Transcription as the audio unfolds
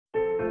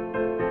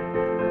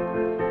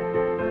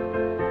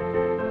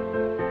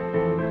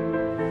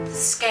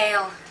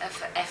scale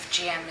of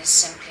FGM is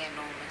simply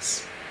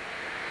enormous.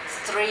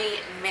 3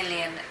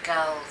 million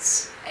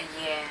girls a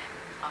year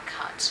are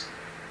cut.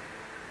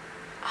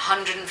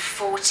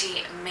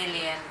 140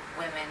 million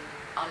women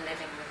are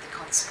living with the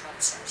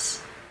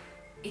consequences.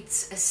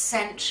 It's a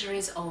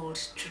centuries-old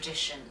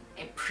tradition.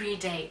 It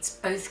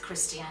predates both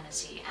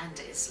Christianity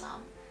and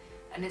Islam,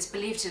 and it's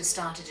believed to have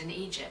started in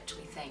Egypt,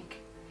 we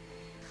think.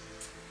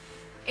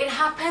 It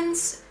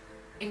happens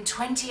in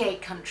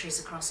 28 countries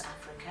across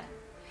Africa.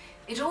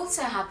 It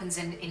also happens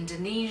in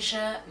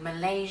Indonesia,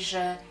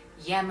 Malaysia,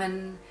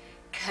 Yemen,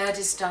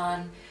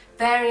 Kurdistan,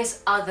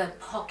 various other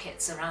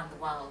pockets around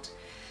the world.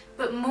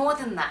 But more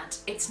than that,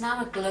 it's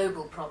now a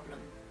global problem.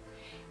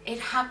 It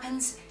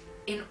happens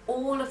in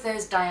all of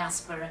those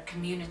diaspora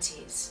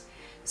communities.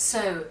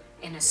 So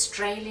in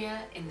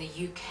Australia, in the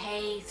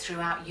UK,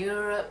 throughout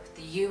Europe,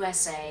 the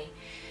USA,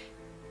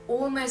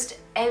 almost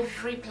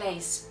every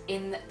place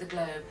in the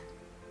globe,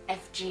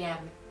 FGM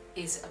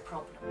is a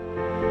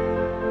problem.